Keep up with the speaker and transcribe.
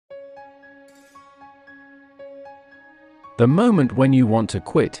The moment when you want to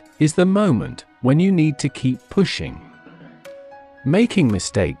quit is the moment when you need to keep pushing. Making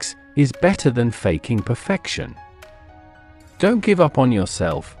mistakes is better than faking perfection. Don't give up on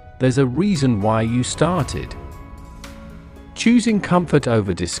yourself, there's a reason why you started. Choosing comfort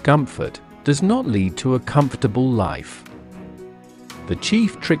over discomfort does not lead to a comfortable life. The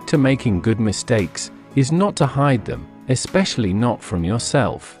chief trick to making good mistakes is not to hide them, especially not from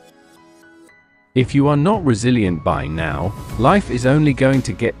yourself. If you are not resilient by now, life is only going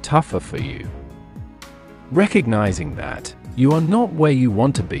to get tougher for you. Recognizing that you are not where you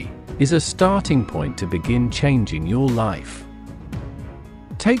want to be is a starting point to begin changing your life.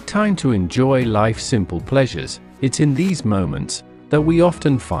 Take time to enjoy life's simple pleasures. It's in these moments that we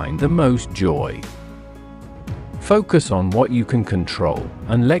often find the most joy. Focus on what you can control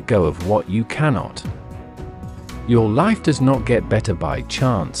and let go of what you cannot. Your life does not get better by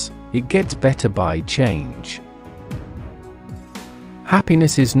chance, it gets better by change.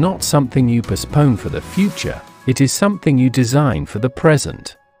 Happiness is not something you postpone for the future, it is something you design for the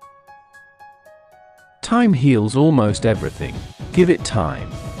present. Time heals almost everything. Give it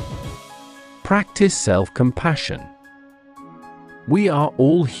time. Practice self-compassion. We are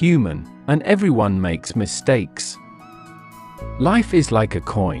all human, and everyone makes mistakes. Life is like a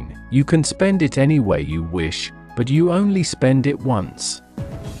coin. You can spend it any way you wish, but you only spend it once.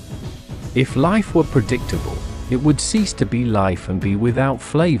 If life were predictable, it would cease to be life and be without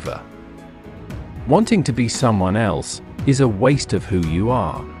flavor. Wanting to be someone else is a waste of who you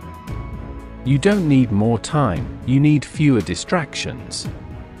are. You don't need more time, you need fewer distractions.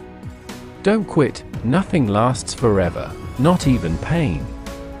 Don't quit, nothing lasts forever, not even pain.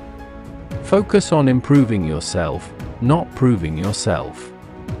 Focus on improving yourself, not proving yourself.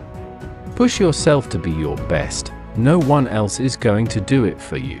 Push yourself to be your best, no one else is going to do it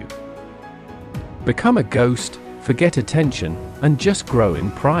for you. Become a ghost, forget attention, and just grow in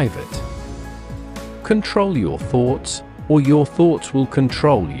private. Control your thoughts, or your thoughts will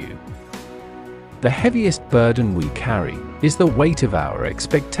control you. The heaviest burden we carry is the weight of our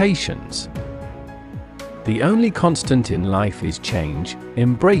expectations. The only constant in life is change,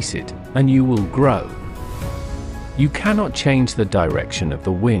 embrace it, and you will grow. You cannot change the direction of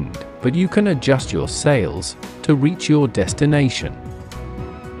the wind, but you can adjust your sails to reach your destination.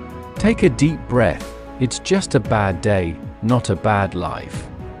 Take a deep breath, it's just a bad day, not a bad life.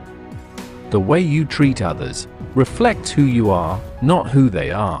 The way you treat others reflects who you are, not who they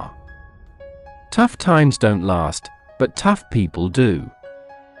are. Tough times don't last, but tough people do.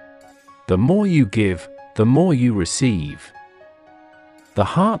 The more you give, the more you receive. The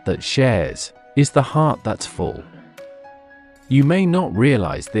heart that shares is the heart that's full. You may not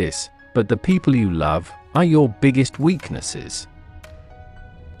realize this, but the people you love are your biggest weaknesses.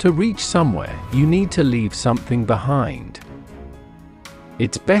 To reach somewhere, you need to leave something behind.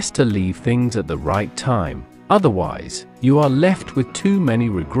 It's best to leave things at the right time, otherwise, you are left with too many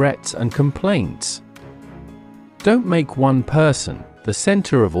regrets and complaints. Don't make one person the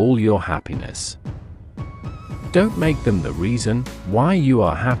center of all your happiness. Don't make them the reason why you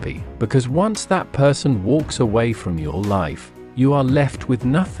are happy, because once that person walks away from your life, you are left with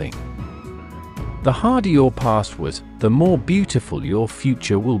nothing. The harder your past was, the more beautiful your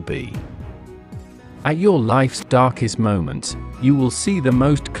future will be. At your life's darkest moments, you will see the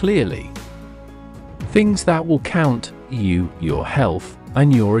most clearly. Things that will count: you, your health,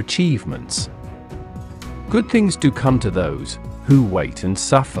 and your achievements. Good things do come to those who wait and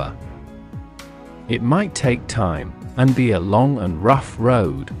suffer. It might take time and be a long and rough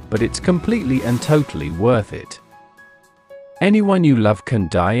road, but it's completely and totally worth it. Anyone you love can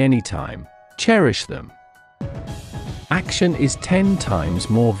die anytime. Cherish them. Action is 10 times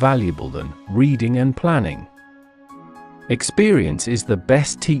more valuable than reading and planning. Experience is the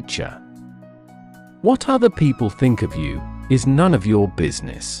best teacher. What other people think of you is none of your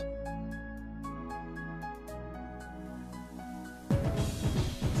business.